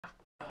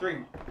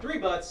Three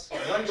butts,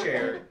 one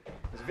chair.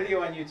 There's a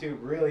video on YouTube,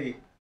 really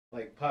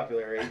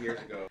popular 8 years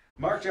ago.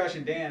 Mark, Josh,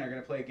 and Dan are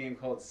going to play a game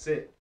called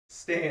Sit,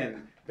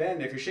 Stand,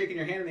 Bend. If you're shaking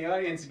your hand in the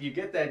audience, if you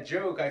get that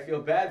joke, I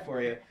feel bad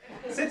for you.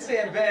 Sit,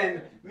 Stand,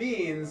 Bend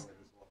means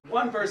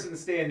one person's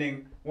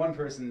standing, one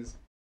person's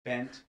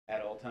bent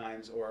at all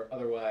times, or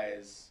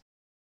otherwise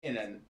in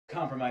a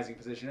compromising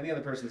position, and the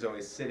other person's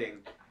always sitting.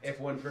 If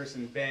one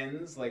person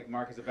bends, like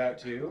Mark is about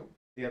to,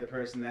 the other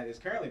person that is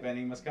currently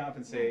bending must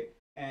compensate,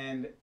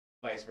 and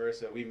vice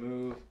versa. We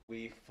move,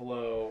 we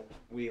flow,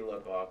 we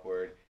look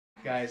awkward.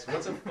 Guys,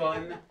 what's a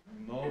fun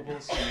mobile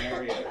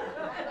scenario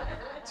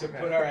to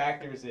put our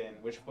actors in,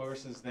 which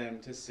forces them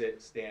to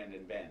sit, stand,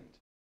 and bend?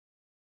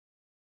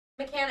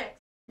 Mechanics.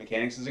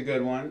 Mechanics is a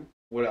good one.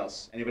 What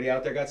else? Anybody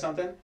out there got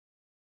something?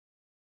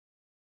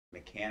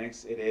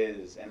 Mechanics it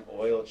is. An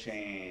oil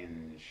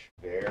change.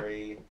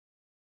 Very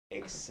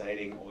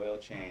exciting oil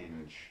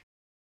change.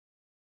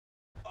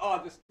 Oh,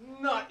 this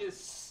nut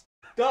is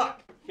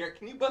stuck. Here,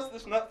 can you bust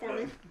this nut for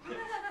me?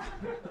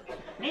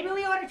 Maybe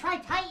we ought to try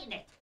tighten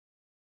it.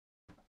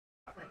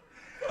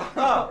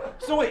 Oh,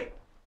 so wait.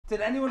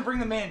 Did anyone bring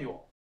the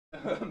manual?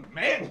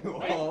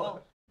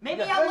 Manual?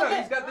 Maybe I'll look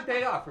He's at... got the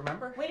day off,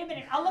 remember? Wait a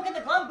minute. I'll look at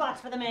the glove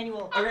box for the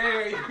manual.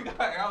 Okay,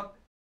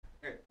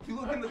 you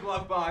look in the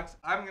glove box.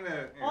 I'm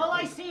gonna... All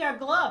I see are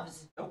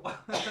gloves.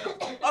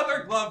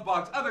 Other glove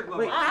box,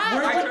 Wait,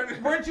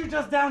 weren't you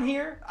just down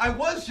here? I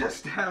was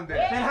just down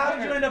there. Then how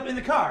did you end up in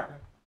the car?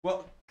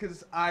 Well,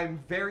 because I'm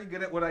very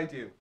good at what I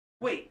do.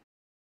 Wait,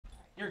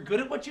 you're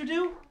good at what you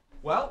do?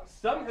 Well,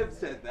 some have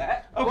said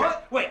that. Okay,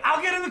 But... wait,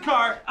 I'll get in the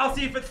car. I'll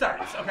see if it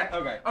starts. Okay.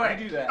 Okay, All right.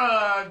 you do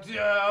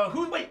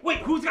that. Wait,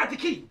 who's got the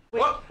key?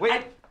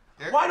 Wait.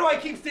 Why do I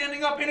keep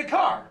standing up in a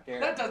car?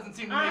 Derek. That doesn't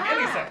seem to make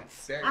any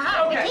sense. Derek.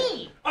 The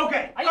key.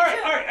 Okay, Are all you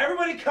sure? right,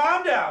 everybody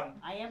calm down.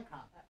 I am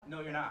calm.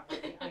 No, you're not.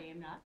 I am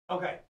not.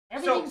 Okay.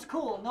 Everything's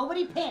cool.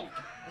 Nobody panic.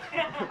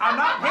 I'm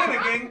not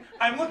panicking.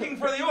 I'm looking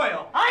for the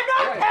oil. I'm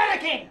not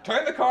panicking.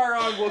 Turn the car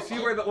on. We'll see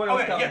where the oil's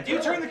Okay, coming yeah, you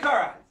turn the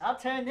car on. I'll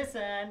turn this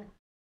on.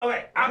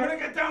 Okay, I'm gonna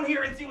get down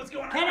here and see what's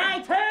going on. Can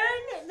I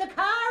turn the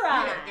car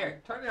on? Here,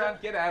 turn it on.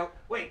 Get out.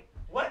 Wait,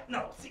 what?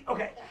 No, see,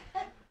 okay.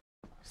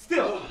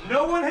 Still,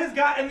 no one has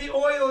gotten the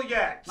oil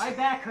yet. My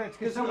back hurts.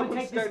 Could someone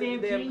take this damn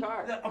key?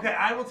 car. Okay,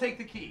 I will take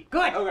the key.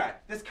 Good. Okay.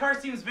 This car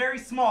seems very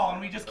small, and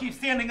we just keep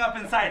standing up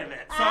inside of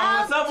it. So,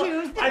 I'll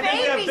choose the I think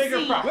we have baby bigger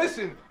seat. problems.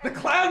 Listen, the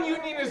clown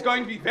union is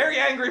going to be very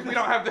angry if we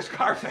don't have this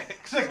car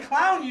fixed. The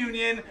clown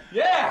union?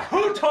 Yeah.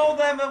 Who told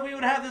them that we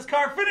would have this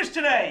car finished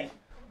today?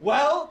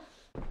 Well,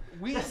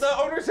 the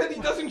owner said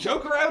he doesn't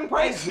joke around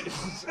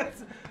prices.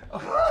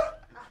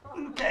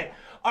 Okay.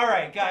 All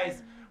right,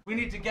 guys. We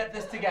need to get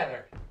this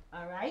together.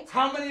 All right.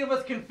 How many of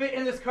us can fit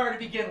in this car to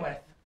begin with?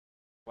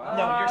 Wow.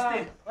 No, you're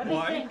standing. Let me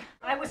think.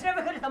 I was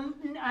never good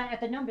at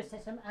the number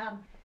system.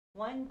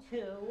 1, 2.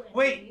 And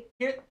Wait.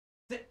 Here.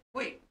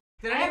 Wait.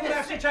 Did anyone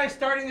actually try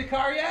starting the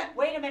car yet?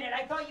 Wait a minute.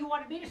 I thought you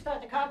wanted me to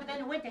start the car, but then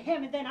it went to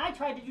him, and then I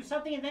tried to do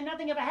something, and then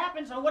nothing ever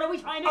happened. So what are we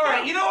trying to do? All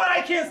right. You know what?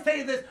 I can't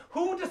say this.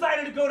 Who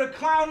decided to go to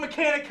Clown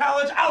Mechanic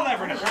College? I'll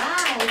never know.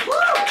 Wow.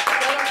 Woo!